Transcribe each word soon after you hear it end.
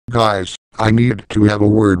Guys, I need to have a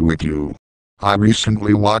word with you. I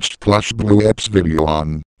recently watched Plush Blue App's video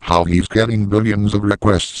on how he's getting billions of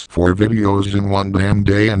requests for videos in one damn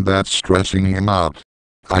day, and that's stressing him out.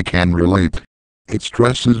 I can relate. It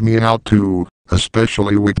stresses me out too,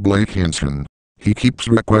 especially with Blake Hinson. He keeps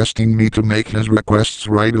requesting me to make his requests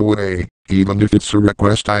right away, even if it's a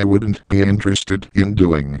request I wouldn't be interested in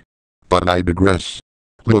doing. But I digress.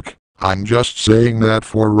 Look, I'm just saying that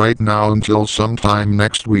for right now until sometime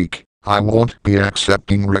next week, I won't be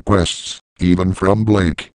accepting requests, even from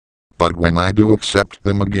Blake. But when I do accept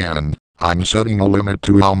them again, I'm setting a limit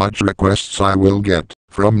to how much requests I will get.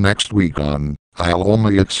 From next week on, I'll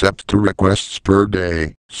only accept 2 requests per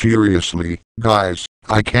day. Seriously, guys,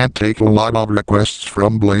 I can't take a lot of requests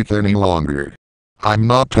from Blake any longer. I'm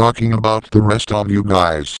not talking about the rest of you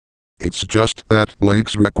guys. It's just that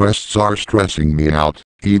Blake's requests are stressing me out,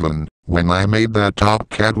 even when I made that Top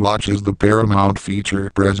Cat Watches the Paramount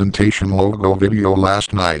feature presentation logo video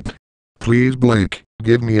last night. Please Blake,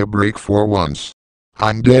 give me a break for once.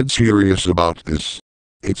 I'm dead serious about this.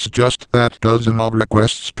 It's just that dozen of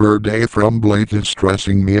requests per day from Blake is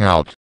stressing me out.